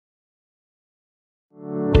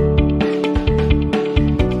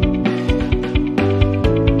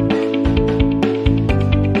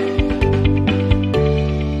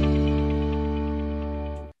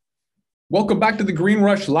Welcome back to the Green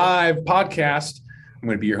Rush Live podcast. I'm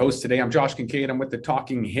going to be your host today. I'm Josh Kincaid. I'm with the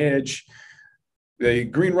Talking Hedge. The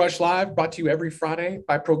Green Rush Live brought to you every Friday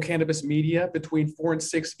by Pro Cannabis Media between 4 and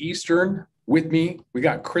 6 Eastern. With me, we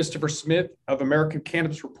got Christopher Smith of American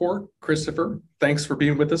Cannabis Report. Christopher, thanks for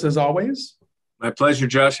being with us as always. My pleasure,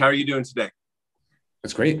 Josh. How are you doing today?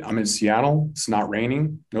 That's great. I'm in Seattle. It's not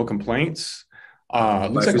raining. No complaints.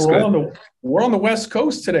 Looks Life like is we're on the West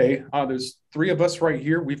Coast today. There's three of us right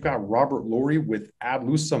here. We've got Robert Laurie with Ad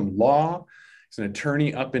Lucem Law. He's an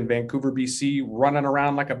attorney up in Vancouver, BC, running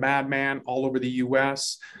around like a madman all over the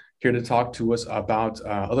U.S. Here to talk to us about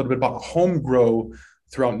a little bit about home grow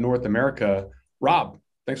throughout North America. Rob,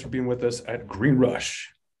 thanks for being with us at Green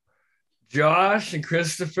Rush. Josh and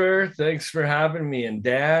Christopher, thanks for having me. And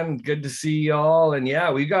Dan, good to see y'all. And yeah,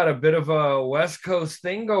 we got a bit of a West Coast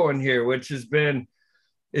thing going here, which is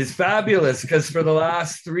fabulous because for the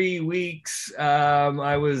last 3 weeks,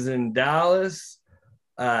 I was in Dallas,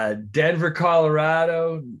 Denver,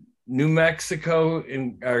 Colorado, New Mexico,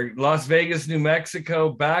 or Las Vegas, New Mexico,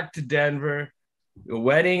 back to Denver, a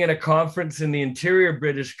wedding and a conference in the interior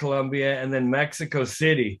British Columbia, and then Mexico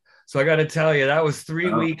City. So I got to tell you, that was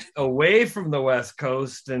 3 weeks away from the West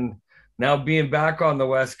Coast. And now being back on the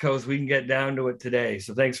West Coast, we can get down to it today.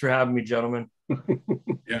 So thanks for having me, gentlemen.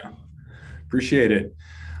 Yeah, appreciate it.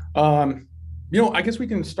 I guess we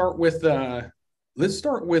can start with, let's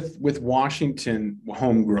start with Washington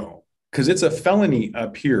home grow, because it's a felony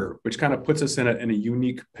up here, which kind of puts us in a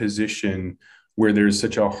unique position where there's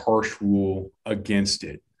such a harsh rule against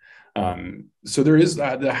it. So there is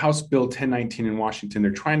the House Bill 1019 in Washington.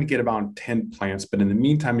 They're trying to get about 10 plants, but in the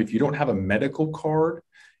meantime, if you don't have a medical card,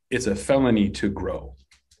 it's a felony to grow.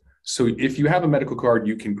 So if you have a medical card,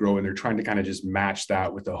 you can grow, and they're trying to kind of just match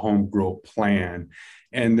that with a home grow plan.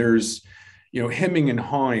 And there's, hemming and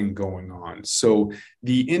hawing going on. So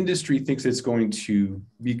the industry thinks it's going to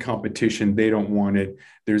be competition. They don't want it.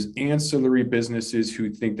 There's ancillary businesses who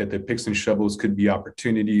think that the picks and shovels could be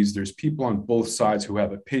opportunities. There's people on both sides who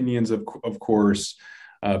have opinions, of course.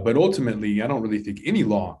 But ultimately, I don't really think any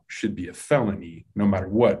law should be a felony, no matter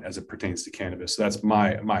what, as it pertains to cannabis. So that's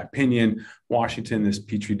my opinion. Washington, this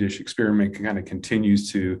petri dish experiment kind of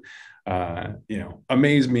continues to,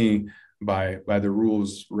 amaze me by the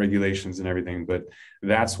rules, regulations, and everything. But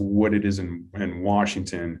that's what it is in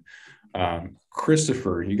Washington.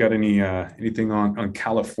 Christopher, you got anything on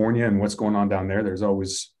California and what's going on down there? There's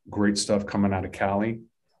always great stuff coming out of Cali.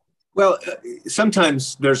 Well,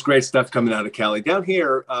 sometimes there's great stuff coming out of Cali. Down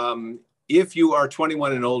here, if you are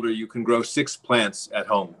 21 and older, you can grow 6 plants at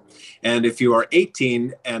home. And if you are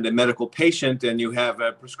 18 and a medical patient and you have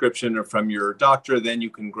a prescription or from your doctor, then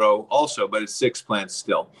you can grow also, but it's 6 plants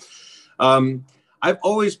still. I've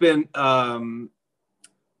always been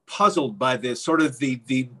puzzled by this sort of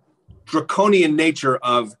the draconian nature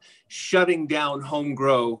of shutting down home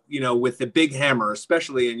grow, with the big hammer,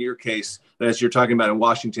 especially in your case, as you're talking about in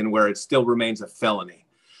Washington, where it still remains a felony.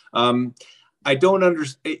 I don't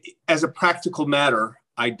understand, as a practical matter,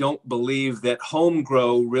 I don't believe that home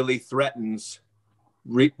grow really threatens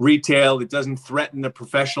retail. It doesn't threaten the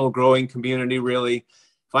professional growing community, really.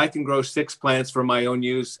 If I can grow 6 plants for my own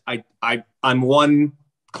use, I'm one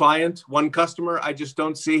client, one customer. I just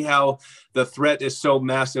don't see how the threat is so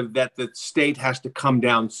massive that the state has to come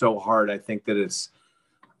down so hard. I think that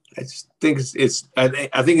I think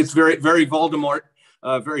it's very, very Voldemort,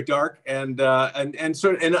 very dark and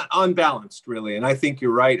unbalanced, really. And I think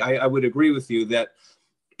you're right. I would agree with you that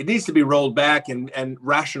it needs to be rolled back and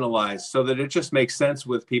rationalized so that it just makes sense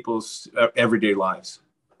with people's everyday lives.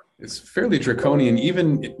 It's fairly draconian.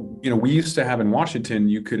 Even, we used to have in Washington,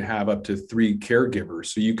 you could have up to 3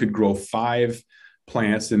 caregivers. So you could grow 5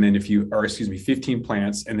 plants, and then 15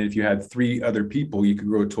 plants. And then if you had 3 other people, you could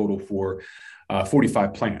grow a total for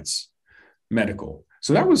 45 plants, medical.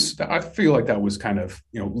 So I feel like that was kind of,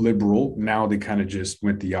 liberal. Now they kind of just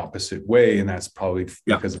went the opposite way. And that's probably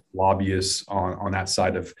because of lobbyists on that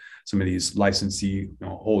side of some of these licensee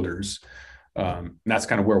holders. That's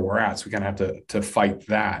kind of where we're at. So we kind of have to fight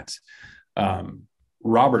that.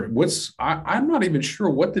 Robert, I'm not even sure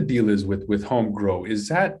what the deal is with home grow. Was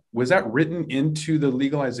that written into the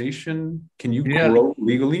legalization? Can you grow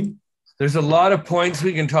legally? There's a lot of points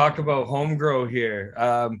we can talk about home grow here.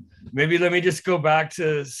 Maybe let me just go back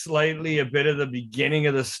to slightly a bit of the beginning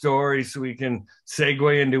of the story so we can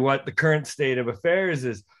segue into what the current state of affairs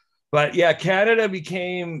is. But yeah, Canada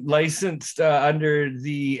became licensed under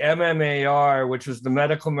the MMAR, which was the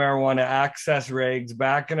Medical Marijuana Access Regs,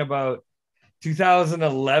 back in about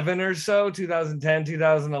 2011 or so, 2010,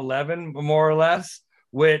 2011, more or less,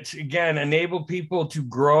 which again enabled people to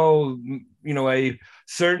grow a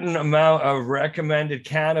certain amount of recommended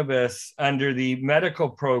cannabis under the medical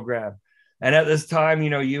program. And at this time,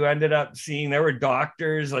 you ended up seeing there were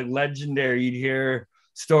doctors like legendary. You'd hear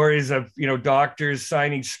stories of, doctors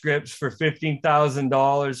signing scripts for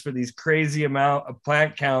 $15,000 for these crazy amount of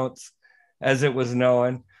plant counts, as it was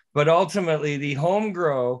known. But ultimately, the home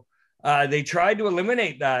grow, they tried to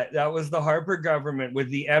eliminate that. That was the Harper government with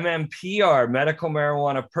the MMPR, medical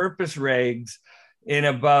marijuana purpose regs, in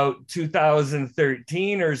about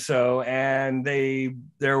 2013 or so. And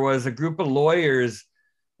there was a group of lawyers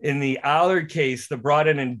in the Allard case that brought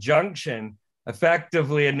an injunction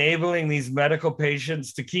effectively enabling these medical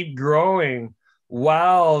patients to keep growing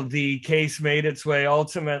while the case made its way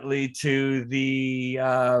ultimately to the,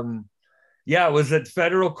 it was at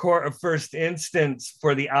federal court of first instance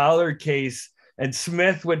for the Allard case, and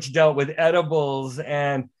Smith, which dealt with edibles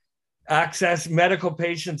and medical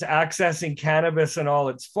patients accessing cannabis in all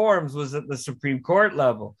its forms, was at the Supreme Court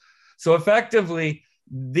level. So effectively,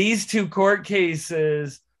 these two court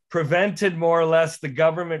cases prevented more or less the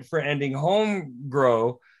government for ending home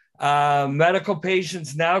grow. Medical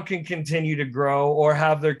patients now can continue to grow or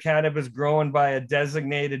have their cannabis grown by a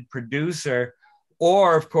designated producer.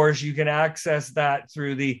 Or, of course, you can access that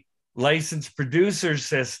through the licensed producer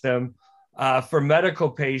system for medical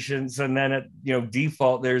patients. And then at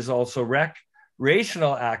default, there's also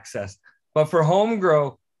recreational access. But for home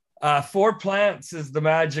grow, 4 plants is the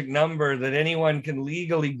magic number that anyone can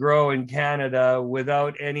legally grow in Canada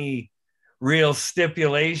without any real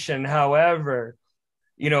stipulation. However,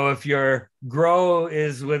 if your grow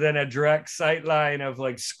is within a direct sight line of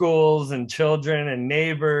like schools and children and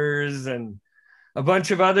neighbors and a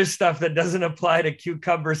bunch of other stuff that doesn't apply to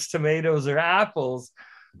cucumbers, tomatoes, or apples,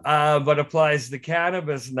 but applies to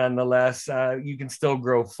cannabis nonetheless, you can still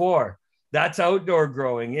grow 4. That's outdoor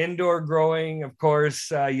growing. Indoor growing, of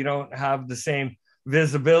course, you don't have the same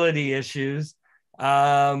visibility issues.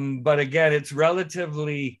 But again, it's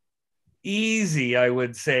relatively easy, I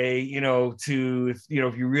would say, if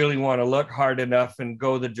you really want to look hard enough and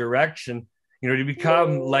go the direction, to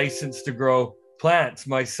become licensed to grow plants.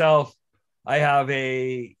 Myself, I have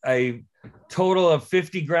a total of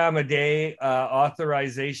 50 gram a day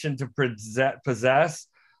authorization to possess,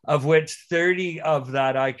 of which 30 of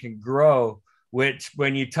that I can grow, which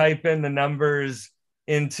when you type in the numbers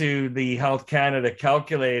into the Health Canada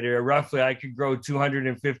calculator, roughly I could grow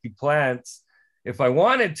 250 plants if I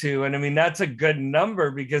wanted to. And I mean, that's a good number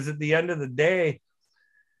because at the end of the day,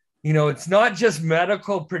 it's not just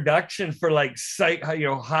medical production for like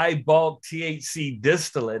high bulk THC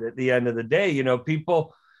distillate at the end of the day.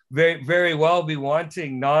 People very, very well be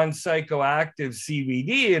wanting non-psychoactive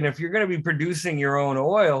CBD. And if you're going to be producing your own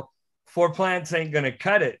oil, 4 plants ain't going to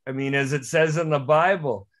cut it. I mean, as it says in the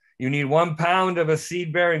Bible, you need 1 pound of a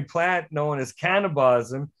seed-bearing plant known as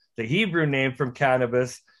cannabis, the Hebrew name from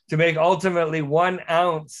cannabis, to make ultimately 1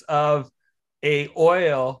 ounce of a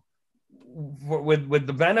oil with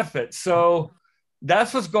the benefits. So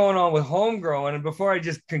that's what's going on with homegrown. And before I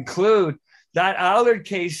just conclude, that Allard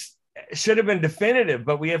case should have been definitive,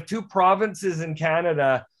 but we have 2 provinces in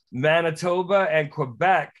Canada, Manitoba and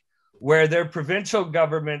Quebec, where their provincial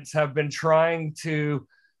governments have been trying to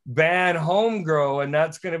ban home grow, and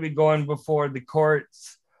that's going to be going before the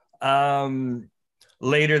courts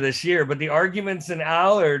later this year. But the arguments in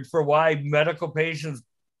Allard for why medical patients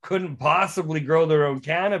couldn't possibly grow their own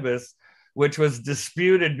cannabis, which was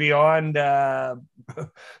disputed beyond a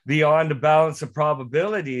balance of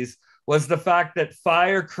probabilities, was the fact that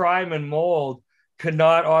fire, crime, and mold could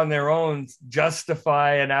not on their own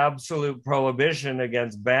justify an absolute prohibition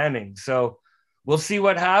against banning. So we'll see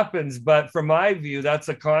what happens. But from my view, that's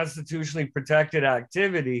a constitutionally protected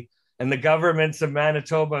activity. And the governments of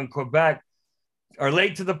Manitoba and Quebec are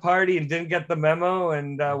late to the party and didn't get the memo,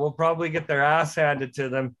 and will probably get their ass handed to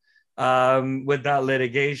them with that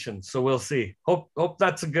litigation. So we'll see. Hope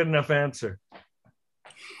that's a good enough answer.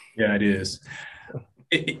 Yeah, it is.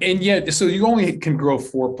 And yet, so you only can grow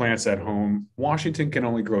 4 plants at home. Washington can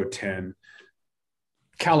only grow 10.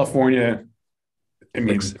 California, I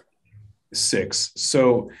mean, 6.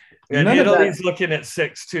 So and Italy's looking at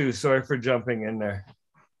 6 too. Sorry for jumping in there.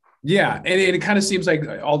 Yeah, and it kind of seems like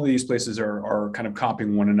all of these places are kind of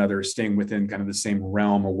copying one another, staying within kind of the same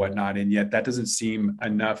realm or whatnot, and yet that doesn't seem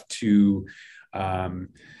enough to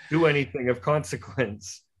do anything of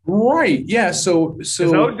consequence. Right. Yeah. So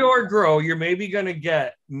outdoor grow, you're maybe going to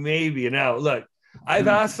get now. Look, I've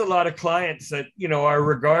asked a lot of clients that are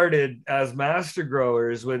regarded as master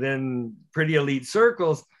growers within pretty elite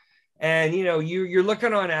circles, and you're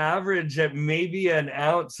looking on average at maybe an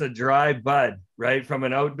ounce of dry bud, right, from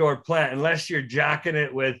an outdoor plant, unless you're jacking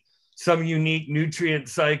it with some unique nutrient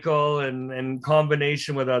cycle and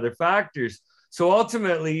combination with other factors. So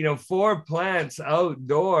ultimately, you know, 4 plants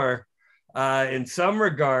outdoor in some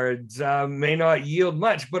regards may not yield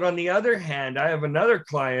much. But on the other hand, I have another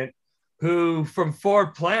client who from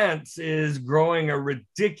 4 plants is growing a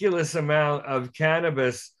ridiculous amount of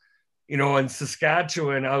cannabis, you know, in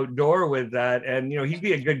Saskatchewan outdoor with that. And, you know, he'd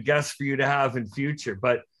be a good guest for you to have in future.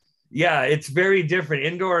 But yeah, it's very different.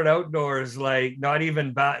 Indoor and outdoors, like not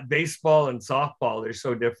even baseball and softball, they're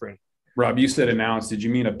so different. Rob, you said an ounce. Did you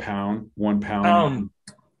mean a pound? 1 pound?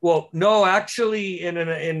 Well, no, actually,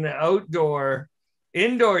 in outdoor,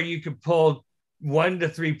 indoor, you could pull 1 to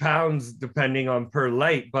 3 pounds depending on per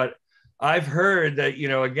light. But I've heard that, you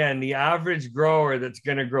know, again, the average grower that's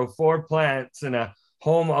going to grow 4 plants in a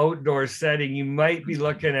home outdoor setting, you might be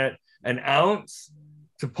looking at an ounce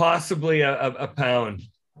to possibly a pound.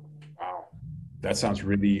 Wow. That sounds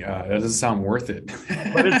really, that doesn't sound worth it.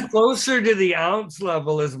 But it's closer to the ounce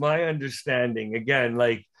level, is my understanding. Again,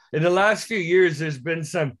 like in the last few years, there's been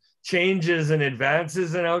some changes and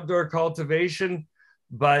advances in outdoor cultivation,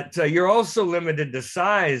 but you're also limited to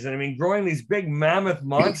size. And I mean, growing these big mammoth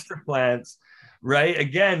monster plants, right,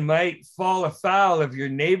 again, might fall afoul of your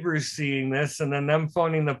neighbors seeing this and then them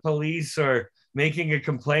phoning the police or making a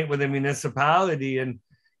complaint with a municipality. And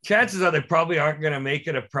chances are they probably aren't going to make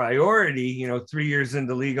it a priority, you know, 3 years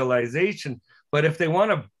into legalization. But if they want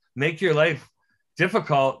to make your life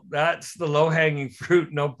difficult, that's the low-hanging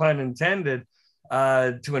fruit, no pun intended,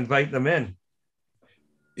 to invite them in.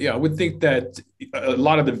 Yeah, I would think that a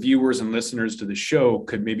lot of the viewers and listeners to the show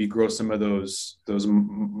could maybe grow some of those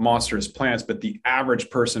monstrous plants, but the average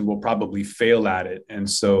person will probably fail at it. And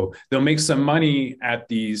so they'll make some money at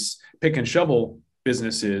these pick and shovel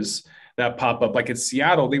businesses that pop up. Like in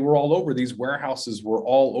Seattle, they were all over. These warehouses were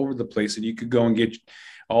all over the place, and you could go and get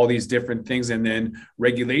all these different things. And then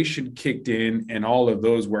regulation kicked in, and all of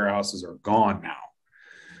those warehouses are gone now.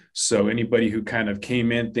 So anybody who kind of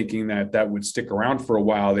came in thinking that that would stick around for a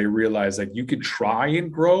while, they realize like you could try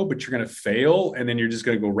and grow, but you're going to fail. And then you're just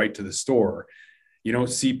going to go right to the store. You don't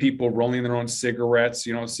see people rolling their own cigarettes.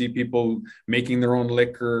 You don't see people making their own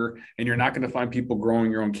liquor, and you're not going to find people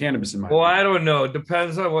growing your own cannabis in my opinion. I don't know. It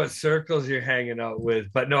depends on what circles you're hanging out with.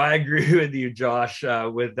 But no, I agree with you, Josh,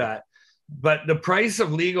 with that. But the price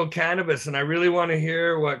of legal cannabis, and I really want to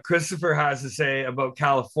hear what Christopher has to say about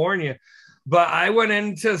California. But I went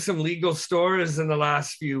into some legal stores in the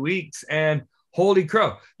last few weeks, and holy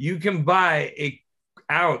crow, you can buy an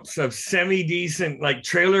ounce of semi-decent, like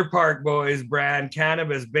Trailer Park Boys brand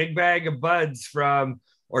cannabis, big bag of buds from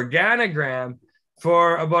Organigram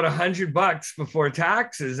for about $100 before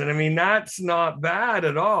taxes. And I mean, that's not bad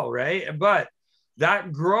at all, right? But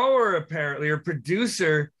that grower apparently, or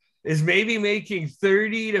producer, is maybe making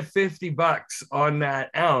 $30 to $50 on that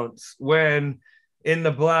ounce, when in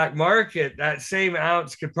the black market, that same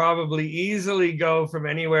ounce could probably easily go from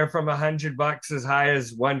anywhere from $100 as high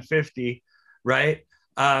as $150, right?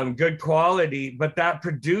 Good quality, but that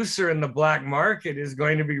producer in the black market is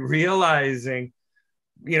going to be realizing,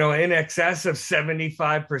 you know, in excess of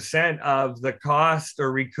 75% of the cost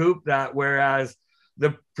or recoup that, whereas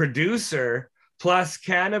the producer plus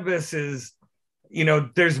cannabis is, you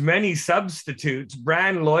know, there's many substitutes.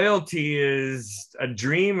 Brand loyalty is a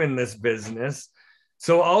dream in this business.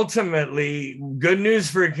 So ultimately, good news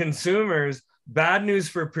for consumers, bad news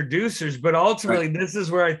for producers. But ultimately, right, this is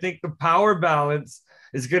where I think the power balance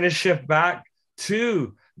is going to shift back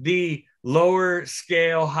to the lower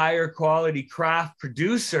scale, higher quality craft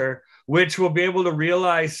producer, which will be able to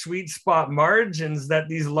realize sweet spot margins that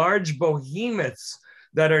these large behemoths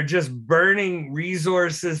that are just burning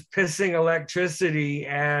resources, pissing electricity,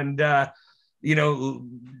 and, you know,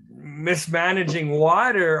 mismanaging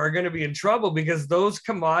water are going to be in trouble, because those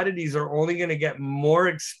commodities are only going to get more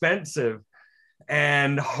expensive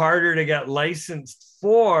and harder to get licensed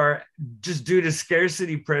for, just due to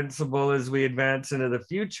scarcity principle as we advance into the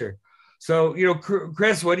future. So, you know,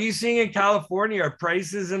 Chris, what are you seeing in California? Are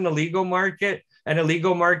prices in the legal market and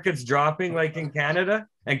illegal markets dropping like in Canada,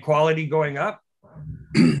 and quality going up?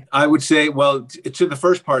 I would say, well, to the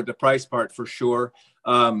first part, the price part, for sure.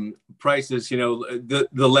 Prices, you know,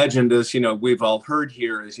 the legend is, you know, we've all heard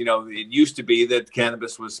here is, you know, it used to be that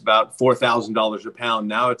cannabis was about $4,000 a pound.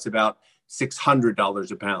 Now it's about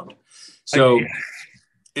 $600 a pound. So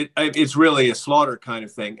it's really a slaughter kind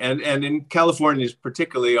of thing. And in California is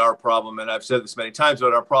particularly our problem. And I've said this many times,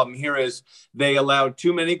 but our problem here is they allowed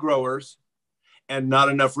too many growers and not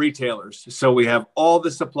enough retailers. So we have all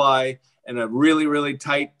the supply and a really, really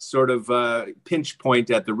tight sort of pinch point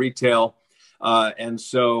at the retail. And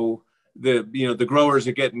so the growers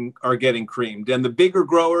are getting creamed, and the bigger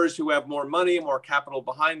growers who have more money, more capital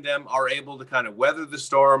behind them are able to kind of weather the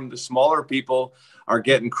storm. The smaller people are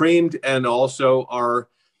getting creamed, and also are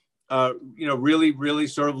really, really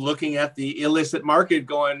sort of looking at the illicit market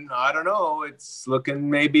going, I don't know, it's looking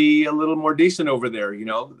maybe a little more decent over there.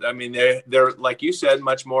 I mean, they're, like you said,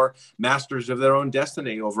 much more masters of their own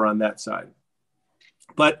destiny over on that side.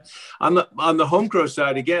 But on the home grow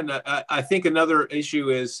side, again, I think another issue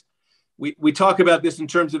is we talk about this in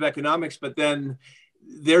terms of economics, but then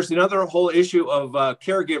there's another whole issue of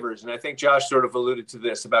caregivers. And I think Josh sort of alluded to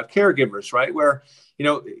this about caregivers, right? Where,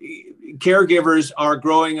 caregivers are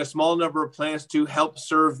growing a small number of plants to help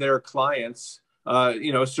serve their clients,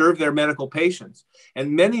 serve their medical patients.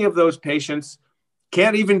 And many of those patients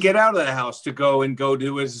can't even get out of the house to go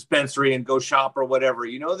to a dispensary and go shop or whatever.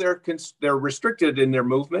 They're restricted in their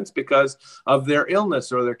movements because of their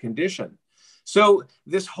illness or their condition. So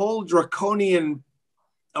this whole draconian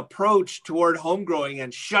approach toward home growing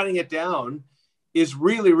and shutting it down is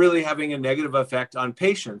really, really having a negative effect on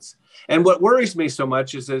patients. And what worries me so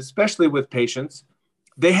much is that, especially with patients,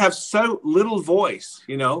 they have so little voice,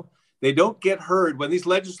 they don't get heard when these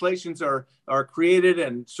legislations are created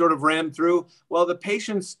and sort of rammed through. Well, the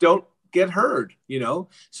patients don't get heard,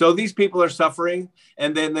 so these people are suffering,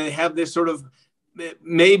 and then they have this sort of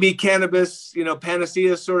maybe cannabis,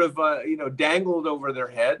 panacea sort of, dangled over their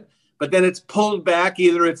head, but then it's pulled back.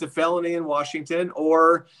 Either it's a felony in Washington,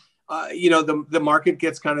 or, the market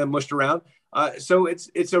gets kind of mushed around. So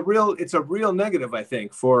it's a real negative, I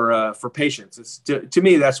think, for patients. To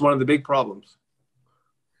me, that's one of the big problems.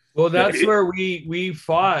 Well, that's where we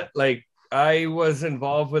fought. Like, I was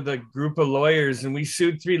involved with a group of lawyers, and we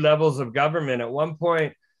sued 3 levels of government. At one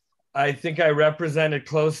point, I think I represented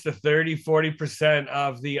close to 40%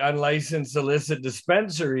 of the unlicensed illicit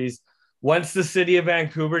dispensaries once the city of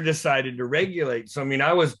Vancouver decided to regulate. So, I mean,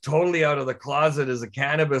 I was totally out of the closet as a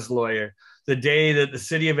cannabis lawyer the day that the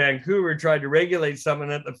city of Vancouver tried to regulate something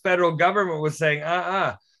that the federal government was saying,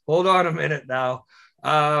 hold on a minute now.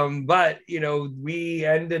 But, we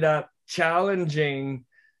ended up challenging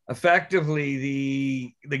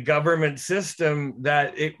effectively the government system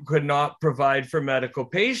that it could not provide for medical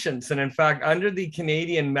patients. And in fact, under the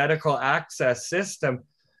Canadian medical access system,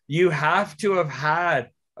 you have to have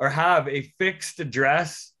had or have a fixed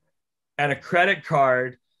address and a credit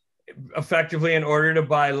card effectively in order to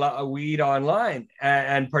buy weed online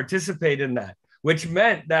and participate in that, which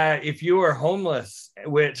meant that if you were homeless,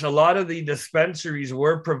 which a lot of the dispensaries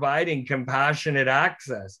were providing compassionate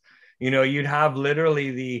access, you'd have literally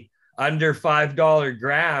the under $5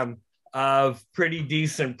 gram of pretty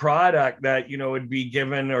decent product that, would be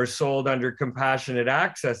given or sold under compassionate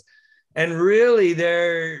access. And really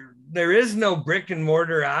there is no brick and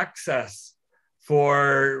mortar access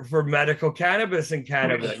for medical cannabis in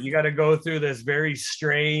Canada. You got to go through this very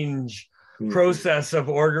strange process of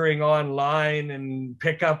ordering online and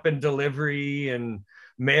pickup and delivery and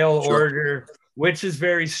mail order, which is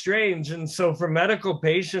very strange. And so for medical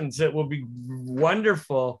patients, it will be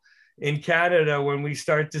wonderful in Canada when we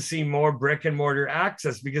start to see more brick and mortar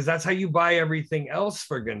access, because that's how you buy everything else,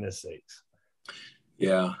 for goodness sakes.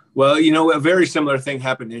 Yeah. Well, a very similar thing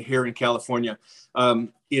happened here in California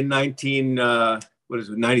in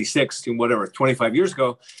 96, 25 years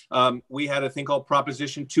ago. We had a thing called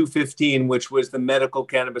Proposition 215, which was the Medical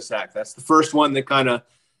Cannabis Act. That's the first one that kind of,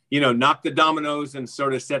 knocked the dominoes and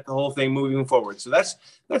sort of set the whole thing moving forward. So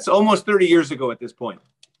that's almost 30 years ago at this point.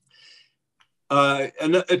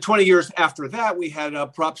 And 20 years after that, we had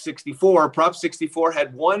Prop 64. Prop 64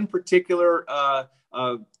 had one particular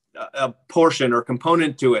a portion or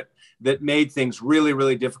component to it that made things really,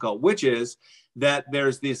 really difficult, which is that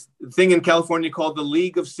there's this thing in California called the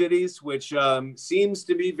League of Cities, which seems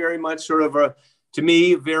to be very much sort of a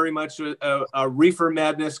reefer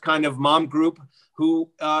madness kind of mom group who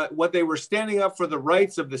what they were standing up for the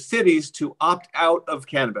rights of the cities to opt out of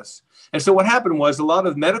cannabis. And so what happened was a lot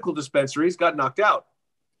of medical dispensaries got knocked out,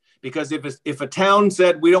 because if a town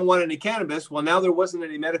said we don't want any cannabis, well, now there wasn't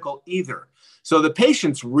any medical either. So the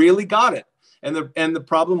patients really got it. And the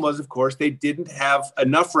problem was, of course, they didn't have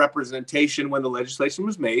enough representation when the legislation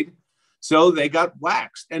was made. So they got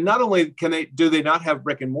waxed. And not only do they not have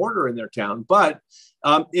brick and mortar in their town, but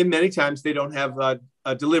in many times they don't have a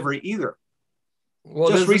delivery either.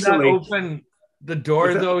 Well, just recently, that open the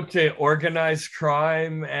door though to organized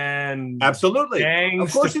crime and absolutely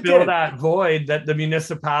gangs to fill that void that the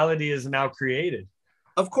municipality has now created.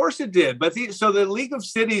 Of course it did. But so the League of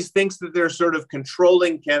Cities thinks that they're sort of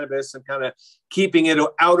controlling cannabis and kind of keeping it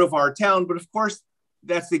out of our town. But of course,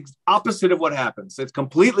 that's the opposite of what happens. It's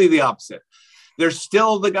completely the opposite. there's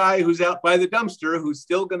still the guy who's out by the dumpster who's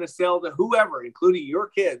still going to sell to whoever, including your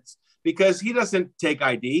kids, because he doesn't take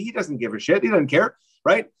ID. He doesn't give a shit. He doesn't care,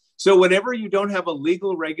 right? So whenever you don't have a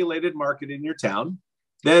legal regulated market in your town,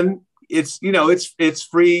 then it's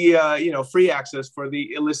free, free access for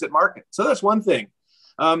the illicit market. So that's one thing.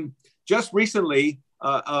 Just recently,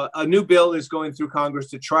 a new bill is going through Congress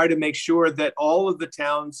to try to make sure that all of the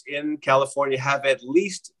towns in California have at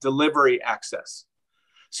least delivery access.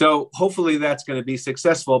 So hopefully that's going to be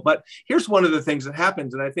successful. But here's one of the things that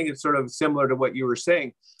happens, and I think it's sort of similar to what you were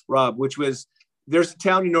saying, Rob, which was there's a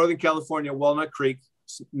town in Northern California, Walnut Creek,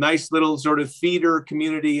 nice little sort of feeder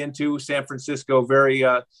community into San Francisco, very,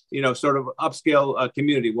 sort of upscale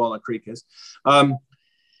community, Walnut Creek is.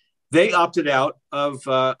 They opted out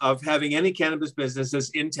of having any cannabis businesses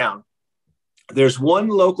in town. There's one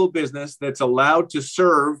local business that's allowed to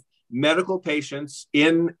serve medical patients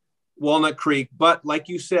in Walnut Creek, but like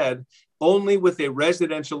you said, only with a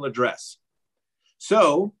residential address.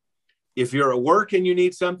 So if you're at work and you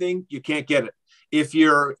need something, you can't get it. If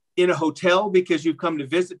you're in a hotel because you've come to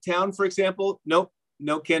visit town, for example, no,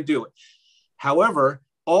 can't do it. However,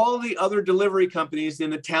 all the other delivery companies in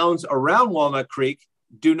the towns around Walnut Creek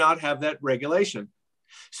do not have that regulation.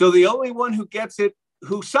 So the only one who gets it,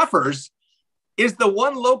 who suffers, is the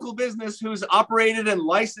one local business who's operated and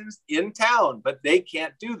licensed in town, but they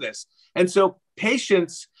can't do this. And so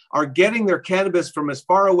patients are getting their cannabis from as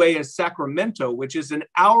far away as Sacramento, which is an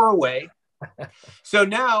hour away. So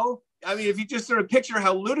now, I mean, if you just sort of picture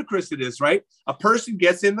how ludicrous it is, right? A person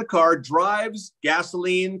gets in the car, drives,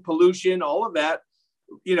 gasoline, pollution, all of that,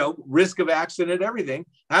 risk of accident, everything,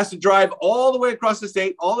 has to drive all the way across the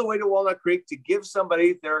state, all the way to Walnut Creek to give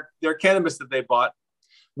somebody their cannabis that they bought,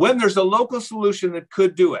 when there's a local solution that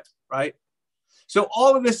could do it, right? So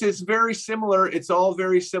all of this is very similar. It's all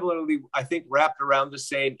very similarly, I think, wrapped around the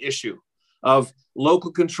same issue of local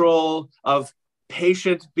control, of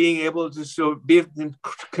patient being able to be in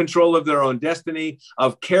control of their own destiny,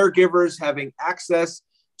 of caregivers having access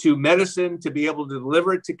to medicine to be able to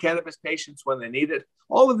deliver it to cannabis patients when they need it.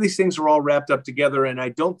 All of these things are all wrapped up together, and I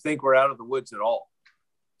don't think we're out of the woods at all.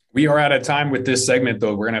 We are out of time with this segment,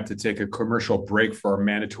 though. We're going to have to take a commercial break for our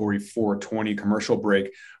mandatory 420 commercial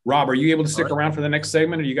break. Rob, are you able to stick around for the next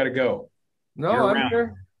segment, or you got to go? No, I'm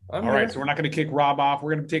here. All right, so we're not going to kick Rob off.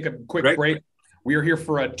 We're going to take a quick break. We are here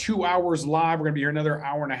for 2 hours live. We're going to be here another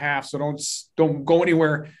hour and a half, so don't go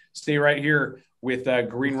anywhere. Stay right here with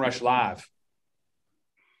Green Rush Live.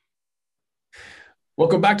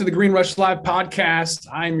 Welcome back to the Green Rush Live podcast.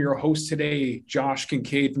 I'm your host today, Josh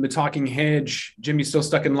Kincaid from the Talking Hedge. Jimmy's still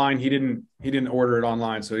stuck in line. He didn't order it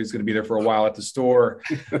online, so he's going to be there for a while at the store.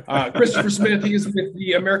 Christopher Smith, he is with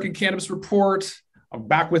the American Cannabis Report.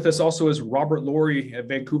 Back with us also is Robert Laurie, a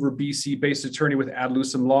Vancouver, BC-based attorney with Ad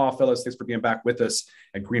Lucem Law. Fellas, thanks for being back with us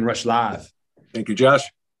at Green Rush Live. Thank you, Josh.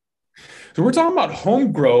 So we're talking about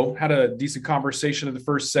home grow. Had a decent conversation in the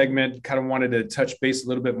first segment. Kind of wanted to touch base a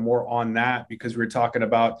little bit more on that because we were talking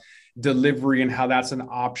about delivery and how that's an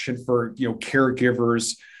option for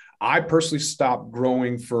caregivers. I personally stopped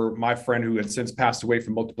growing for my friend who had since passed away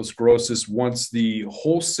from multiple sclerosis once the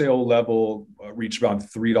wholesale level reached around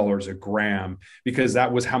 $3 a gram, because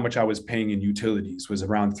that was how much I was paying in utilities, was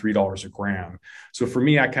around $3 a gram. So for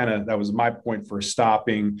me, that was my point for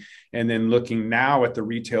stopping. And then looking now at the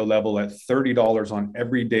retail level at $30 on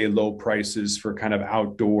everyday low prices for kind of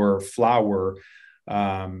outdoor flower,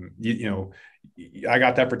 I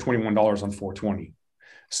got that for $21 on 420.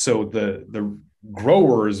 So the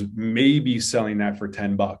growers may be selling that for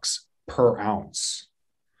 $10 per ounce.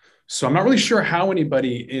 So I'm not really sure how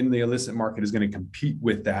anybody in the illicit market is going to compete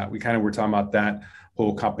with that. We kind of were talking about that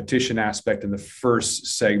whole competition aspect in the first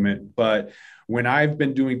segment. But when I've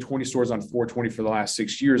been doing 20 stores on 420 for the last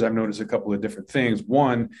 6 years, I've noticed a couple of different things.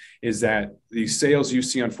 One is that the sales you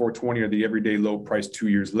see on 420 are the everyday low price 2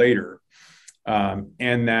 years later.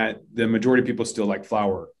 And that the majority of people still like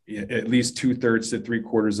flower. At least 2/3 to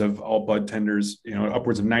 3/4 of all bud tenders,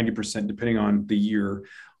 upwards of 90%, depending on the year,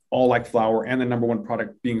 all like flower. And the number one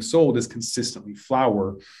product being sold is consistently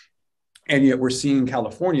flower. And yet we're seeing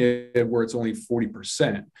California where it's only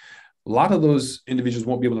 40%. A lot of those individuals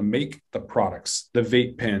won't be able to make the products, the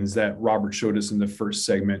vape pens that Robert showed us in the first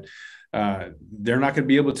segment. They're not going to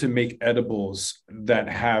be able to make edibles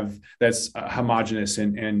that's homogeneous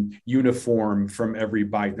and uniform from every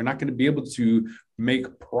bite. They're not going to be able to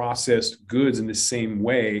make processed goods in the same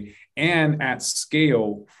way and at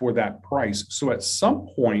scale for that price. So at some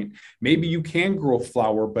point, maybe you can grow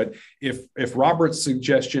flower, but if Robert's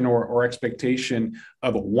suggestion or expectation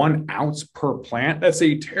of 1 ounce per plant, that's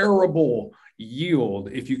a terrible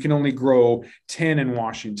yield, if you can only grow 10 in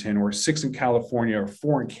Washington or 6 in California or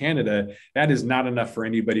 4 in Canada, that is not enough for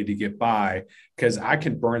anybody to get by, because I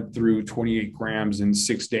can burn through 28 grams in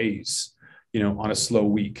 6 days, on a slow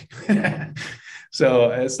week.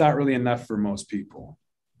 So it's not really enough for most people.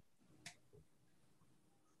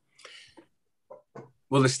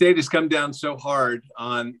 Well, the state has come down so hard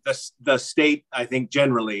on the state, I think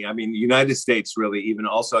generally, I mean, United States really even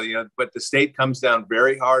also, but the state comes down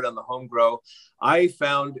very hard on the home grow. I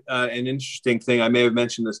found an interesting thing. I may have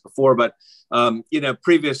mentioned this before, but in a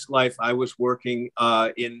previous life, I was working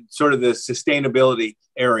in sort of the sustainability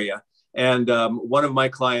area. And one of my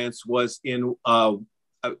clients was in,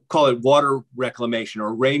 call it water reclamation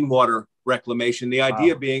or rainwater reclamation. The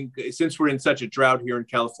idea being, since we're in such a drought here in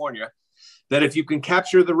California, that if you can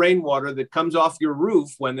capture the rainwater that comes off your roof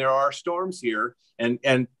when there are storms here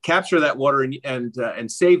and capture that water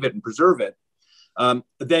and save it and preserve it,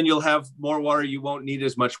 then you'll have more water. You won't need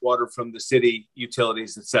as much water from the city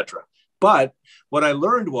utilities, etc. But what I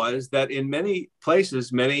learned was that in many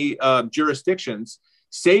places, many jurisdictions,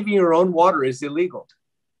 saving your own water is illegal.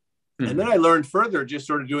 Mm-hmm. And then I learned further, just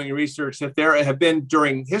sort of doing research, that there have been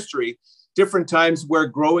during history different times where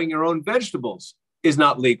growing your own vegetables is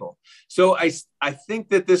not legal. So I think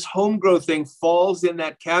that this home grow thing falls in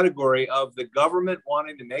that category of the government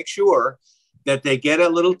wanting to make sure that they get a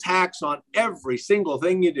little tax on every single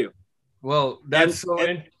thing you do. Well, that's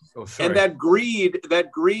and that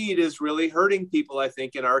greed is really hurting people, I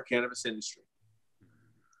think, in our cannabis industry.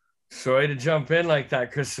 Sorry to jump in like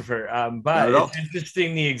that, Christopher. But it's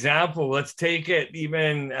interesting, the example. Let's take it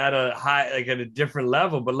even at a high, like at a different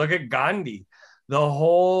level, but look at Gandhi. The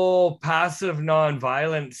whole passive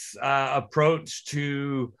nonviolence approach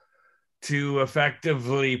to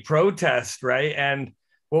effectively protest, right? And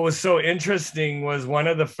what was so interesting was one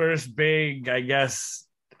of the first big, I guess,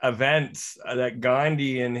 events that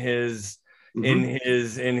Gandhi in his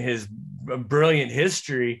brilliant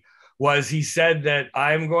history was, he said that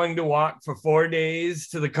I'm going to walk for 4 days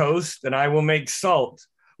to the coast and I will make salt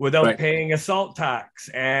without paying a salt tax.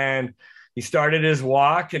 And he started his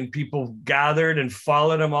walk and people gathered and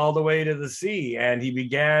followed him all the way to the sea. And he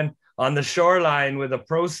began on the shoreline with a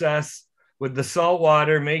process with the salt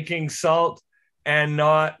water, making salt and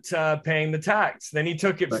not paying the tax. Then he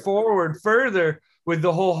took it forward further with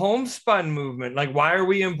the whole homespun movement. Like, why are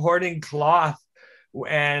we importing cloth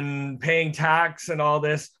and paying tax and all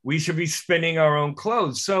this? We should be spinning our own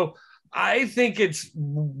clothes. So I think it's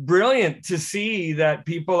brilliant to see that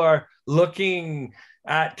people are looking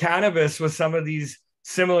at cannabis with some of these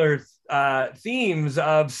similar themes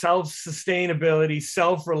of self-sustainability,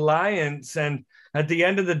 self-reliance. And at the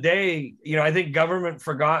end of the day, I think government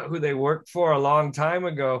forgot who they worked for a long time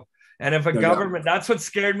ago. And if government, that's what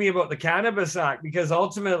scared me about the Cannabis Act, because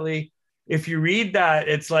ultimately, if you read that,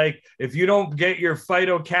 it's like, if you don't get your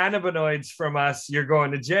phytocannabinoids from us, you're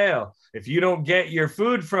going to jail. If you don't get your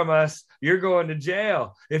food from us, you're going to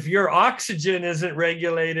jail. If your oxygen isn't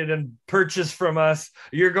regulated and purchased from us,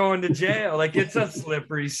 you're going to jail. Like, it's a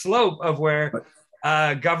slippery slope of where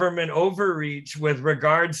government overreach with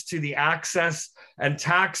regards to the access and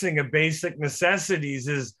taxing of basic necessities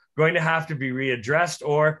is going to have to be readdressed,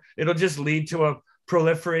 or it'll just lead to a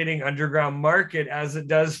proliferating underground market, as it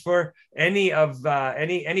does for any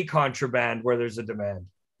contraband where there's a demand.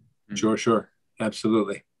 Sure.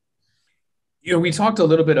 Absolutely. We talked a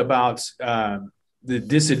little bit about the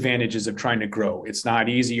disadvantages of trying to grow. It's not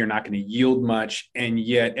easy. You're not going to yield much. And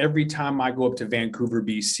yet every time I go up to Vancouver,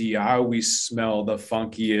 BC, I always smell the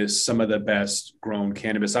funkiest, some of the best grown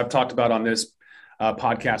cannabis. I've talked about on this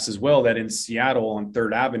podcast as well, that in Seattle on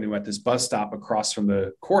 3rd Avenue at this bus stop across from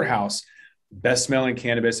the courthouse, best smelling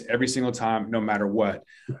cannabis every single time, no matter what.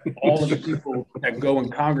 All of the people that go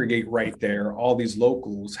and congregate right there, all these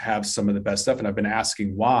locals have some of the best stuff. And I've been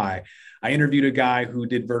asking why. I interviewed a guy who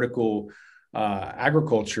did vertical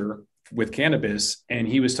agriculture with cannabis, and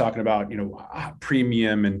he was talking about,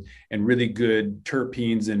 premium and really good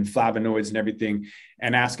terpenes and flavonoids and everything,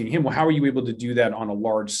 and asking him, well, how are you able to do that on a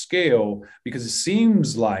large scale? Because it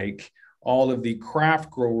seems like all of the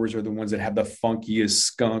craft growers are the ones that have the funkiest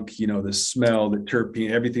skunk, the smell, the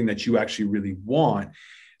terpene, everything that you actually really want.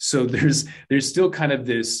 So there's still kind of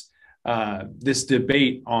this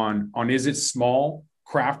debate on is it small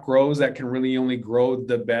craft grows that can really only grow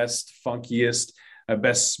the best, funkiest,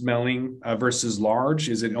 best smelling versus large?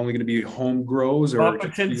 Is it only going to be home grows, or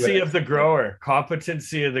competency of the grower?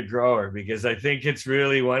 Because I think it's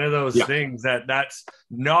really one of those things that's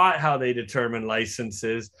not how they determine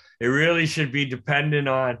licenses. It really should be dependent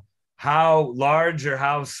on how large or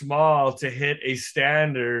how small to hit a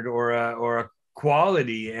standard or a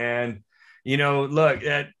quality. And look,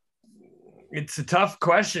 it's a tough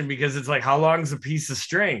question because it's like, how long's a piece of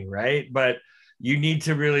string, right? But you need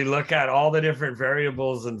to really look at all the different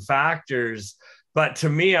variables and factors. But to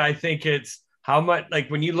me, I think it's how much, like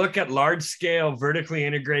when you look at large scale vertically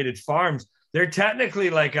integrated farms, they're technically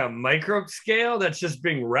like a micro scale that's just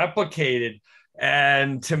being replicated.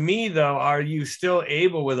 And to me, though, are you still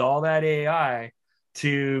able with all that AI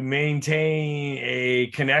to maintain a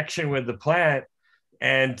connection with the plant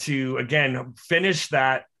and to, again, finish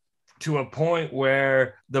that to a point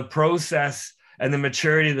where the process and the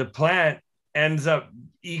maturity of the plant ends up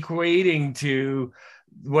equating to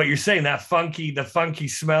what you're saying, the funky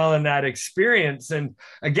smell and that experience. And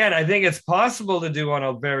again, I think it's possible to do on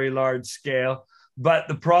a very large scale, but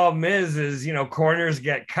the problem is, corners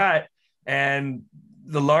get cut, and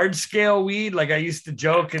the large scale weed, like I used to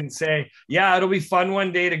joke and say, yeah, it'll be fun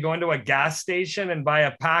one day to go into a gas station and buy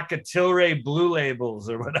a pack of Tilray Blue Labels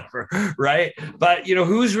or whatever, right? But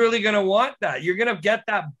who's really going to want that? You're going to get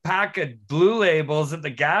that pack of Blue Labels at the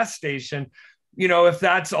gas station, if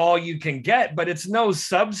that's all you can get, but it's no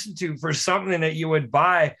substitute for something that you would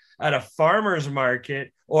buy at a farmer's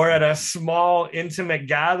market or at a small intimate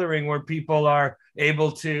gathering where people are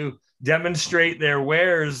able to demonstrate their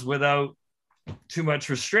wares without too much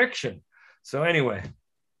restriction. So anyway,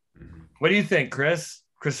 what do you think,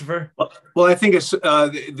 Christopher? Well, I think it's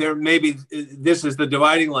there. Maybe this is the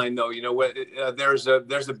dividing line, though. There's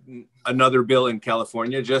another bill in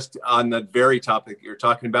California just on the very topic you're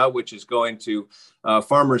talking about, which is going to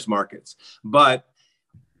farmers markets. But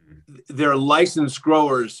their licensed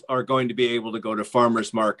growers are going to be able to go to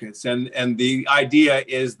farmers markets, and the idea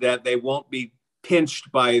is that they won't be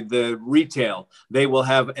pinched by the retail. They will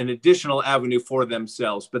have an additional avenue for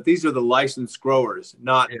themselves. But these are the licensed growers,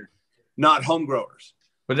 not home growers.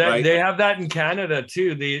 But they have that in Canada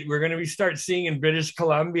too. We're going to start seeing in British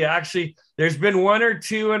Columbia. Actually, there's been one or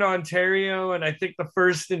two in Ontario, and I think the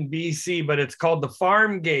first in BC, but it's called the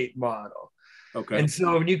farm gate model. Okay. And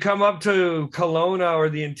so when you come up to Kelowna or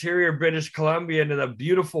the interior British Columbia into the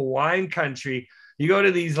beautiful wine country, you go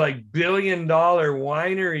to these like billion-dollar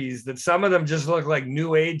wineries that some of them just look like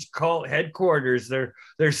new age cult headquarters.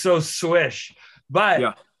 They're so swish.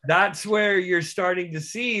 But that's where you're starting to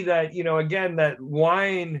see that, again, that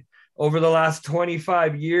wine over the last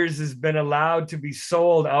 25 years has been allowed to be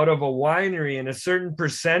sold out of a winery, and a certain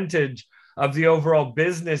percentage of the overall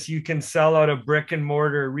business you can sell out of brick and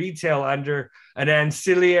mortar retail under an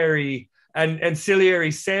ancillary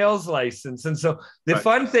sales license. And so the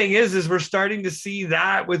fun thing is we're starting to see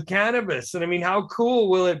that with cannabis. And I mean, how cool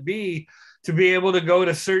will it be to be able to go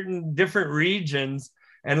to certain different regions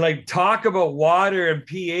and like talk about water and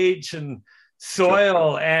pH and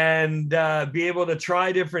soil and be able to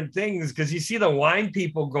try different things? Because you see the wine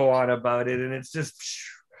people go on about it and it's just,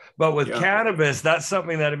 but with cannabis, that's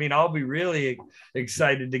something that, I mean, I'll be really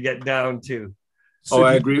excited to get down to. So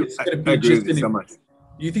I agree. I agree with you so much.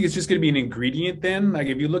 You think it's just going to be an ingredient then? Like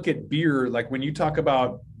if you look at beer, like when you talk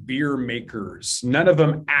about beer makers, none of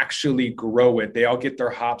them actually grow it. They all get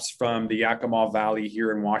their hops from the Yakima Valley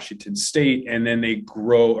here in Washington State, and then they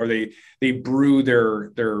grow or they brew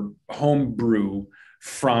their home brew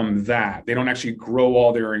from that. They don't actually grow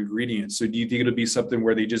all their ingredients. So do you think it'll be something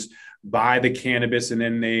where they just buy the cannabis and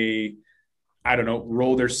then they, I don't know,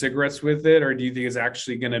 roll their cigarettes with it? Or do you think it's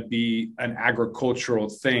actually going to be an agricultural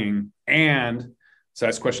thing? And so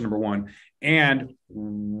that's question number one. And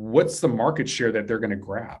what's the market share that they're going to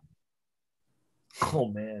grab? Oh,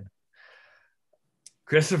 man.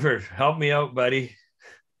 Christopher, help me out, buddy.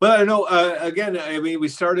 Well, I know, again, I mean, we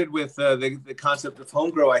started with the concept of home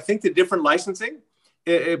grow. I think the different licensing,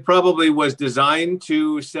 it probably was designed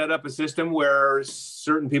to set up a system where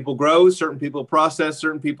certain people grow, certain people process,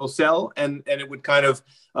 certain people sell, and it would kind of,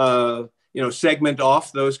 segment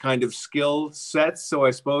off those kind of skill sets. So I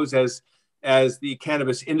suppose as the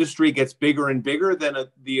cannabis industry gets bigger and bigger, then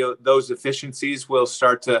those efficiencies will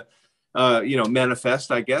start to,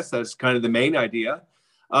 manifest. I guess that's kind of the main idea.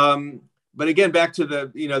 But again, back to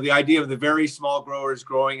the idea of the very small growers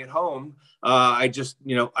growing at home. I just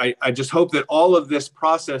hope that all of this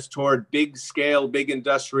process toward big scale, big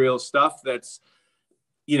industrial stuff that's,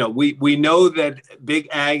 we know that big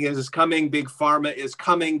ag is coming, big pharma is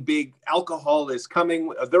coming, big alcohol is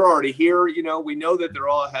coming. They're already here. We know that they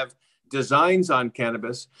all have designs on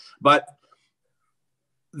cannabis, but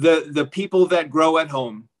the people that grow at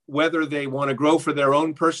home, whether they want to grow for their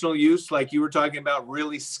own personal use, like you were talking about,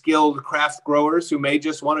 really skilled craft growers who may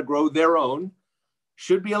just want to grow their own,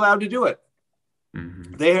 should be allowed to do it.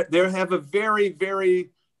 Mm-hmm. They have a very, very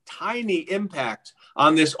tiny impact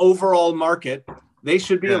on this overall market. They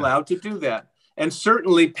should be allowed to do that. And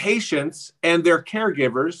certainly patients and their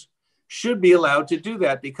caregivers should be allowed to do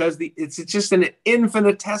that, because it's just an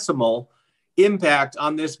infinitesimal impact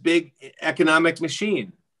on this big economic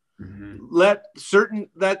machine. Let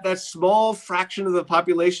that small fraction of the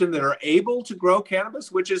population that are able to grow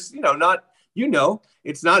cannabis, which is,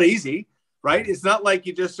 it's not easy, right? It's not like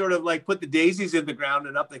you just sort of like put the daisies in the ground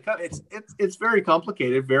and up they come. It's very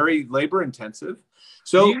complicated, very labor intensive.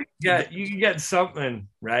 So you get something,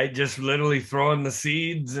 right? Just literally throwing the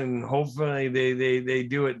seeds and hopefully they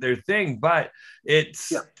do it their thing. But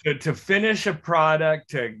it's to finish a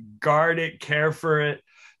product, to guard it, care for it,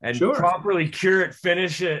 and properly cure it,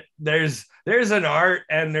 finish it. There's an art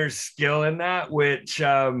and there's skill in that, which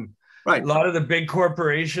a lot of the big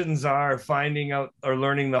corporations are finding out or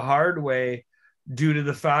learning the hard way, due to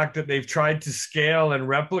the fact that they've tried to scale and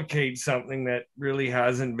replicate something that really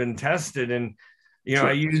hasn't been tested. And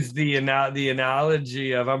I use the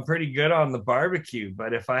analogy of, I'm pretty good on the barbecue,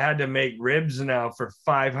 but if I had to make ribs now for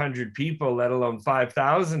 500 people, let alone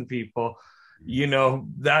 5,000 people,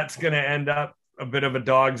 that's going to end up a bit of a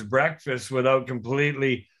dog's breakfast without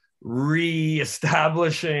completely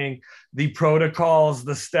re-establishing the protocols,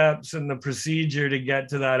 the steps, and the procedure to get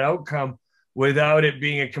to that outcome without it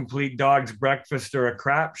being a complete dog's breakfast or a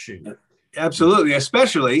crapshoot. Absolutely,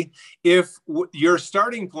 especially if your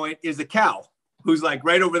starting point is a cow who's like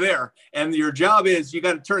right over there, and your job is you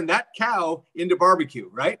got to turn that cow into barbecue,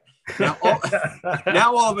 right? Now,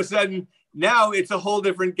 all of a sudden, now it's a whole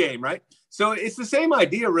different game, right? So it's the same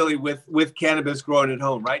idea really with cannabis grown at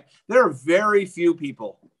home, right? There are very few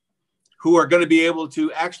people who are going to be able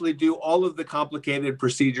to actually do all of the complicated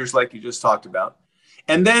procedures like you just talked about,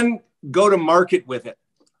 and then go to market with it.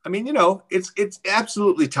 I mean, it's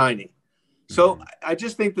absolutely tiny. So I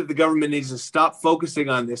just think that the government needs to stop focusing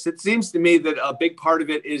on this. It seems to me that a big part of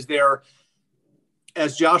it is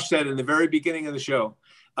as Josh said in the very beginning of the show,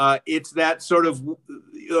 it's that sort of,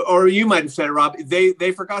 or you might have said it, Rob,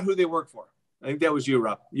 they forgot who they work for. I think that was you,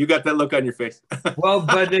 Rob. You got that look on your face. Well,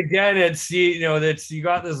 but again, it's, you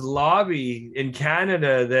got this lobby in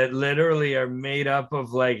Canada that literally are made up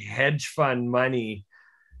of like hedge fund money,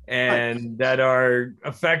 and that are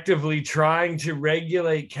effectively trying to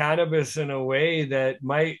regulate cannabis in a way that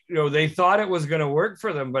might, they thought it was going to work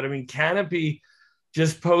for them. But I mean, Canopy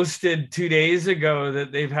just posted 2 days ago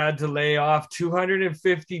that they've had to lay off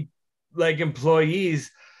 250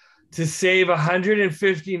 employees to save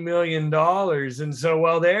 $150 million. And so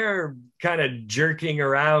while they're kind of jerking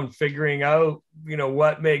around, figuring out,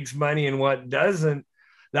 what makes money and what doesn't,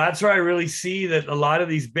 that's where I really see that a lot of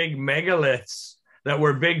these big megaliths that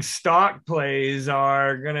were big stock plays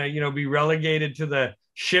are going to, be relegated to the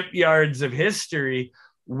shipyards of history,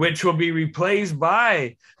 which will be replaced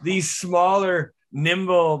by these smaller,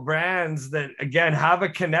 nimble brands that, again, have a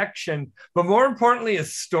connection, but more importantly, a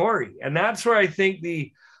story. And that's where I think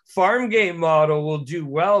the farm gate model will do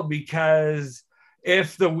well, because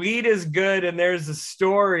if the weed is good and there's a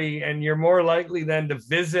story, and you're more likely then to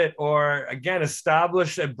visit or, again,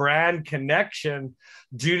 establish a brand connection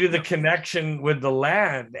due to the connection with the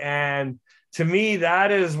land. And to me,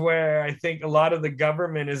 that is where I think a lot of the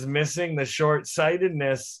government is missing the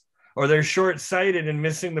short-sightedness, or they're short-sighted and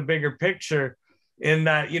missing the bigger picture, in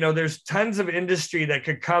that, there's tons of industry that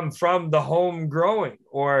could come from the home growing,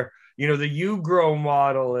 or, the you-grow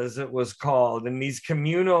model, as it was called, and these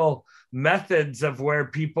communal methods of where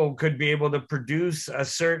people could be able to produce a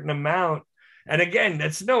certain amount. And again,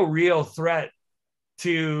 that's no real threat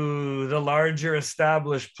to the larger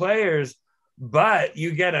established players, but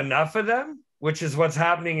you get enough of them, which is what's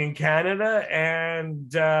happening in Canada.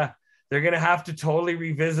 And they're going to have to totally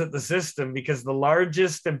revisit the system, because the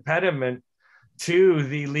largest impediment to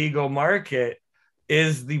the legal market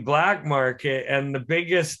is the black market. And the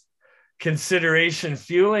biggest consideration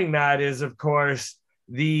fueling that is, of course,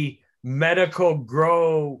 the medical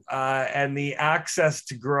grow and the access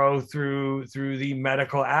to grow through the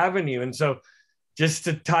medical avenue. And so just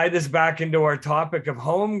to tie this back into our topic of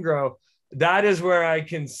home grow, that is where I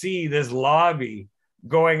can see this lobby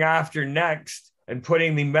going after next and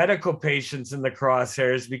putting the medical patients in the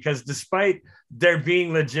crosshairs, because despite there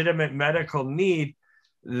being legitimate medical need,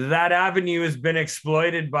 that avenue has been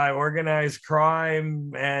exploited by organized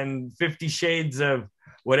crime and 50 shades of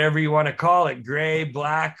whatever you want to call it, gray,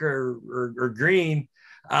 black, or green,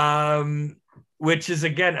 which is,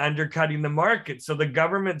 again, undercutting the market. So the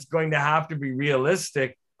government's going to have to be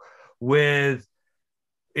realistic with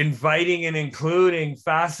inviting and including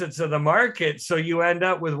facets of the market. So you end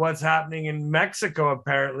up with what's happening in Mexico,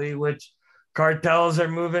 apparently, which cartels are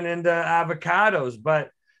moving into avocados.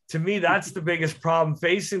 But to me, that's the biggest problem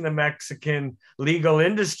facing the Mexican legal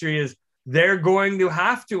industry, is they're going to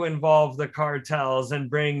have to involve the cartels and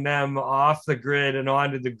bring them off the grid and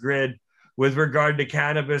onto the grid with regard to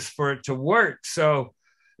cannabis for it to work. So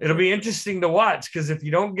it'll be interesting to watch, because if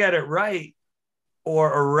you don't get it right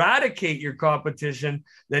or eradicate your competition,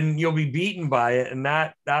 then you'll be beaten by it. And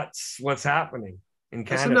that's what's happening in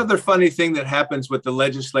Canada. That's another funny thing that happens with the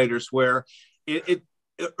legislators, where it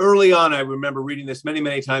early on, I remember reading this many,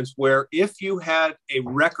 many times, where if you had a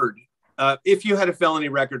record, if you had a felony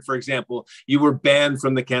record, for example, you were banned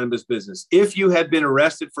from the cannabis business. If you had been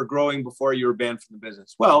arrested for growing before, you were banned from the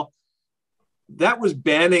business. Well, that was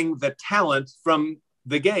banning the talent from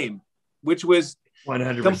the game, which was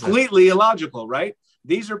 100%. Completely illogical, right?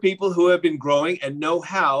 These are people who have been growing and know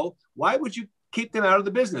how. Why would you keep them out of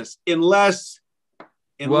the business unless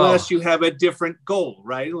you have a different goal,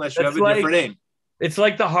 right? Unless you have a different aim. It's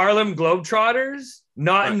like the Harlem Globetrotters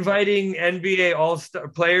not inviting NBA All-Star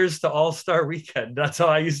players to All-Star Weekend. That's how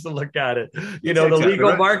I used to look at it. You know, the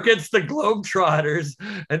legal markets, the Globetrotters,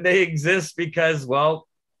 and they exist because, well,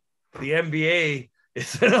 the NBA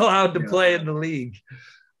isn't allowed to play in the league.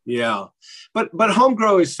 Yeah. But home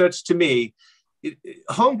grow is such, to me,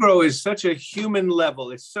 home grow is such a human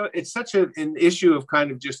level. It's such an issue of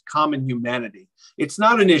kind of just common humanity. It's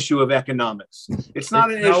not an issue of economics. It's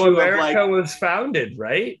not an issue of America was founded,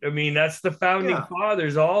 right? I mean, that's the founding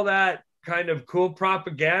fathers. All that kind of cool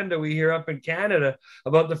propaganda we hear up in Canada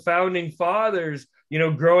about the founding fathers, you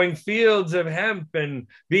know, growing fields of hemp and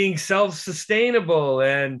being self-sustainable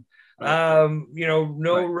and you know,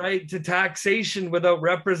 no right to taxation without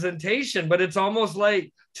representation. But it's almost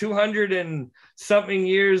like 200 and something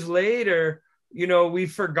years later, you know,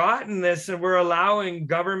 we've forgotten this, and we're allowing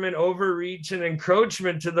government overreach and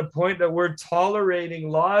encroachment to the point that we're tolerating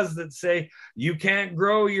laws that say you can't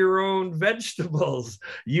grow your own vegetables.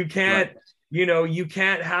 You can't, you know, you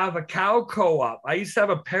can't have a cow co-op. I used to have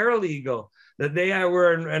a paralegal that they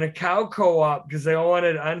were in a cow co-op because they all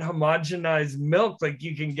wanted unhomogenized milk like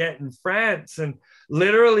you can get in France. And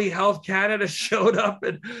literally Health Canada showed up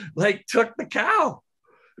and like took the cow,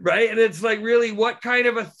 right? And it's like, really, what kind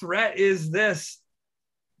of a threat is this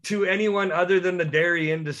to anyone other than the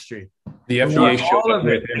dairy industry? The FDA showed up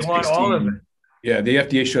with they want all of it. Yeah, the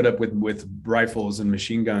FDA showed up with rifles and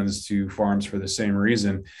machine guns to farms for the same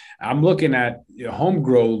reason. I'm looking at home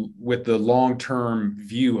grow with the long-term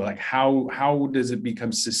view, like how does it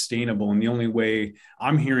become sustainable? And the only way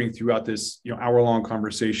I'm hearing throughout this hour-long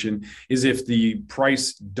conversation is if the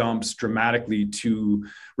price dumps dramatically to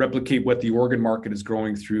replicate what the Oregon market is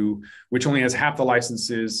growing through, which only has half the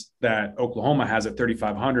licenses that Oklahoma has at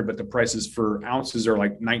 3,500, but the prices for ounces are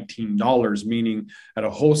like $19, meaning at a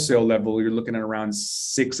wholesale level, you're looking at around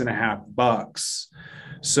 $6.50.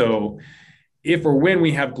 So if or when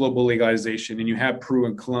we have global legalization and you have Peru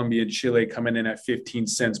and Colombia and Chile coming in at 15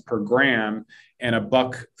 cents per gram and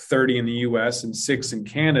 $1.30 in the US and $6 in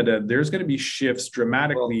Canada, there's going to be shifts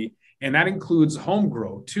dramatically. And that includes home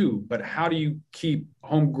grow too. But how do you keep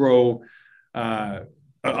home grow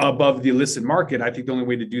above the illicit market? I think the only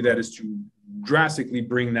way to do that is to drastically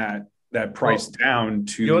bring that price down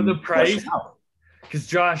to the price. Because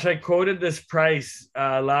Josh, I quoted this price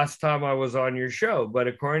last time I was on your show, but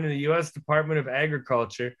according to the U.S. Department of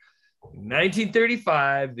Agriculture,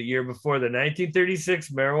 1935, the year before the 1936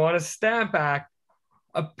 Marijuana Stamp Act,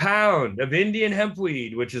 a pound of Indian hemp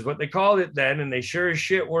weed, which is what they called it then, and they sure as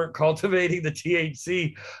shit weren't cultivating the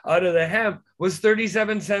THC out of the hemp, was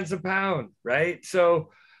 37 cents a pound, right?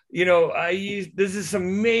 So, this is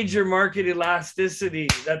some major market elasticity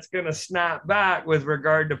that's going to snap back with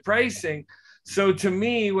regard to pricing. So to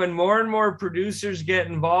me, when more and more producers get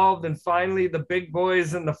involved and finally the big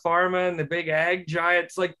boys and the pharma and the big ag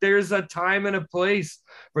giants, like there's a time and a place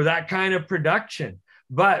for that kind of production.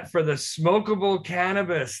 But for the smokable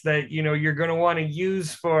cannabis that, you're going to want to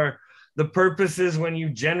use for the purposes when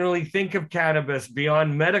you generally think of cannabis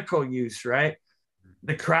beyond medical use, right?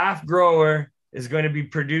 The craft grower is going to be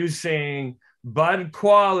producing bud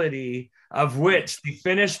quality, of which the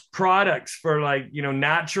finished products for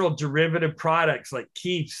natural derivative products like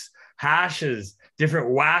keefs, hashes,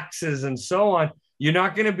 different waxes, and so on, you're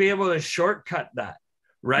not going to be able to shortcut that,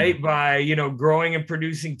 right? By, growing and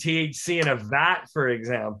producing THC in a vat, for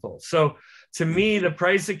example. So to me, the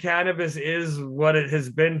price of cannabis is what it has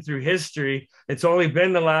been through history. It's only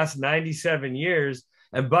been the last 97 years.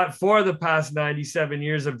 But for the past 97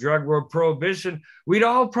 years of drug war prohibition, we'd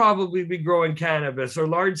all probably be growing cannabis, or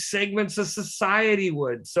large segments of society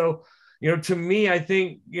would. So, to me, I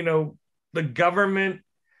think, the government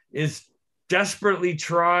is desperately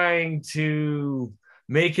trying to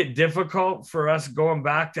make it difficult for us going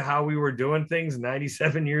back to how we were doing things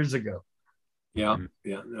 97 years ago. Yeah,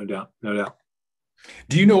 yeah, no doubt, no doubt.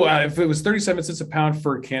 Do you know if it was 37 cents a pound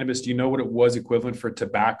for cannabis, do you know what it was equivalent for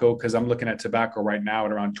tobacco? Because I'm looking at tobacco right now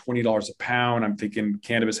at around $20 a pound. I'm thinking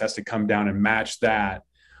cannabis has to come down and match that.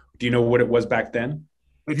 Do you know what it was back then?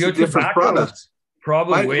 It's a different product.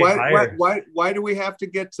 Probably way higher. Why do we have to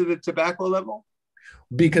get to the tobacco level?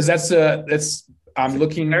 Because I'm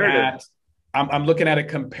looking at a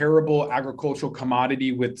comparable agricultural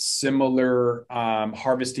commodity with similar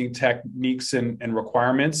harvesting techniques and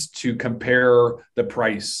requirements to compare the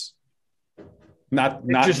price, not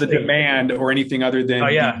the demand or anything other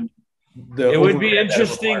than it would be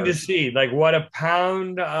interesting to see like what a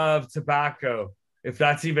pound of tobacco, if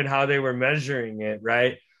that's even how they were measuring it,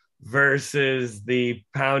 right, versus the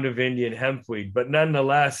pound of Indian hemp weed. But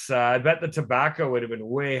nonetheless, I bet the tobacco would have been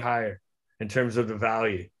way higher in terms of the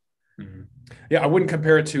value. Mm-hmm. Yeah, I wouldn't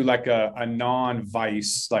compare it to like a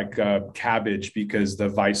non-vice like cabbage, because the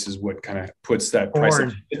vice is what kind of puts that price.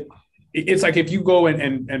 It's like if you go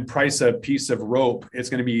and price a piece of rope, it's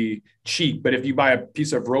going to be cheap. But if you buy a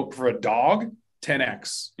piece of rope for a dog,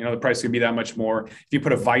 10x, the price could be that much more. If you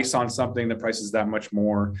put a vice on something, the price is that much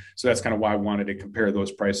more. So that's kind of why I wanted to compare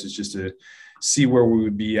those prices, just to see where we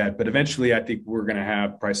would be at. But eventually, I think we're going to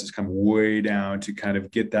have prices come way down to kind of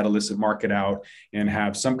get that illicit market out and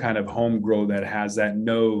have some kind of home grow that has that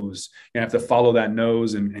nose. You have to follow that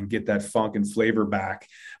nose and get that funk and flavor back.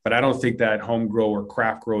 But I don't think that home grow or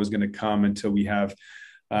craft grow is going to come until we have,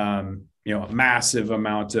 a massive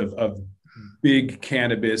amount of big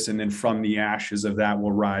cannabis, and then from the ashes of that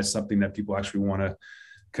will rise something that people actually want to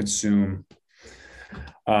consume.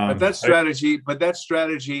 But that strategy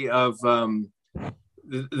of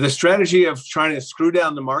the strategy of trying to screw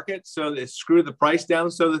down the market, so that screw the price down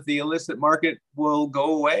so that the illicit market will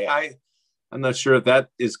go away, I'm not sure if that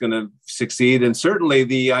is going to succeed. And certainly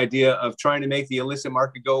the idea of trying to make the illicit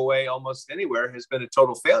market go away almost anywhere has been a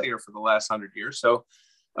total failure for the last 100 years. So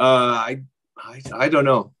I don't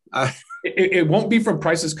know. It won't be from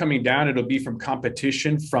prices coming down. It'll be from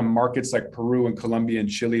competition from markets like Peru and Colombia and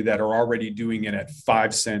Chile that are already doing it at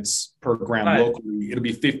 5 cents per gram locally. It'll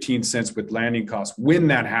be 15 cents with landing costs. When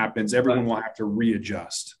that happens, everyone will have to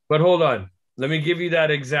readjust. But hold on. Let me give you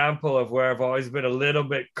that example of where I've always been a little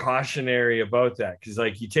bit cautionary about that. Because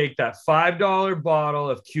like you take that $5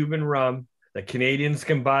 bottle of Cuban rum that Canadians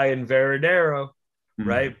can buy in Veradero,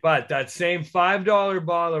 right? But that same $5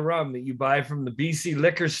 bottle of rum that you buy from the BC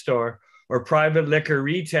liquor store or private liquor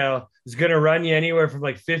retail is going to run you anywhere from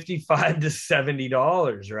like $55 to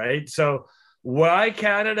 $70, right? So why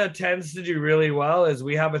Canada tends to do really well is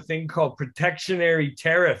we have a thing called protectionary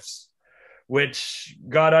tariffs, which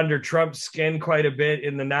got under Trump's skin quite a bit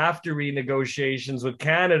in the NAFTA renegotiations with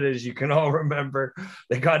Canada, as you can all remember.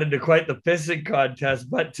 They got into quite the pissing contest.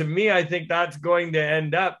 But to me, I think that's going to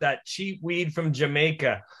end up that cheap weed from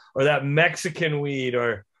Jamaica or that Mexican weed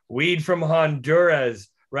or weed from Honduras,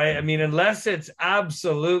 right? I mean, unless it's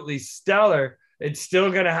absolutely stellar, it's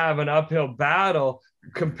still going to have an uphill battle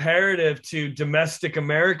comparative to domestic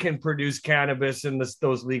American produced cannabis in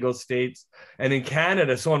those legal states and in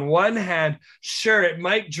Canada. So on one hand, sure, it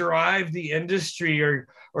might drive the industry or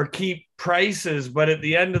keep prices, but at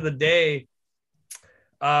the end of the day,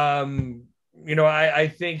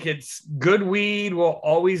 I think it's good weed will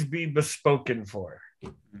always be bespoken for.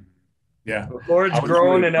 Yeah. Before it's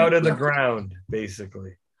grown and out of the ground,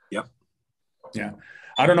 basically. Yep. Yeah.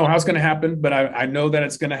 I don't know how it's going to happen, but I know that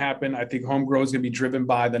it's going to happen. I think home grow is going to be driven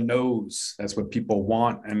by the nose. That's what people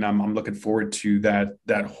want. And I'm looking forward to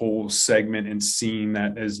that whole segment and seeing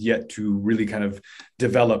that is yet to really kind of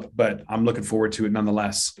develop, but I'm looking forward to it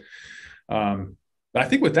nonetheless. But I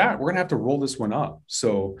think with that, we're going to have to roll this one up.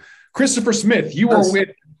 So Christopher Smith,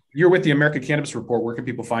 you're with the American Cannabis Report. Where can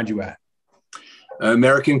people find you at?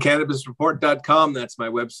 AmericanCannabisReport.com. That's my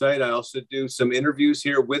website. I also do some interviews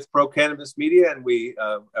here with Pro Cannabis Media, and we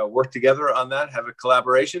work together on that, have a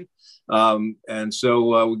collaboration. And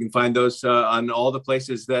so we can find those on all the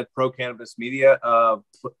places that Pro Cannabis Media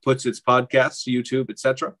puts its podcasts, YouTube,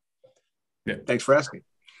 etc. Yeah. Thanks for asking.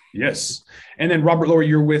 Yes. And then Robert Lower,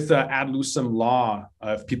 you're with Ad Lucem Law.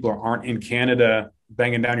 If people aren't in Canada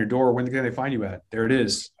banging down your door, when can they find you at? There it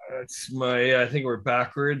is. That's I think we're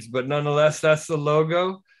backwards, but nonetheless, that's the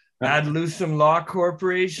logo. Ad Lucem Law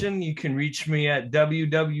Corporation. You can reach me at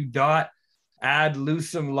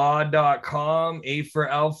www.adlucemlaw.com. A for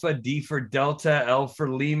Alpha, D for Delta, L for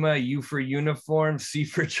Lima, U for Uniform, C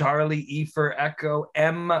for Charlie, E for Echo,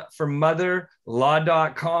 M for Mother,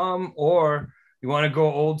 law.com. Or you want to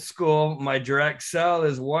go old school, my direct cell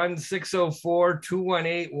is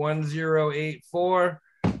 1-604-218-1084.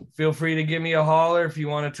 feel free to give me a holler if you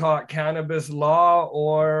want to talk cannabis law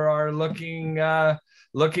or are looking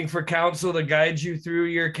for counsel to guide you through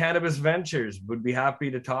your cannabis ventures. Would be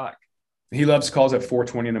happy to talk. He loves calls at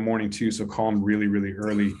 4:20 in the morning too, so call him really, really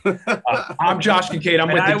early. I'm Josh Kincaid.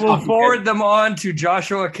 I will forward them on to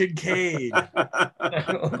Joshua Kincaid.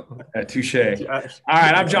 Touche. All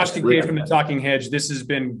right, I'm Josh Kincaid from the Talking Hedge. This has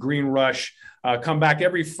been Green Rush. Come back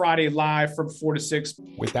every Friday live from 4 to 6.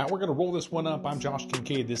 With that, we're going to roll this one up. I'm Josh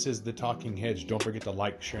Kincaid. This is the Talking Hedge. Don't forget to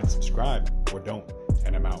like, share, and subscribe, or don't,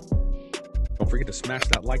 and I'm out. Don't forget to smash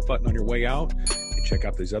that like button on your way out and check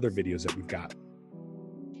out these other videos that we've got.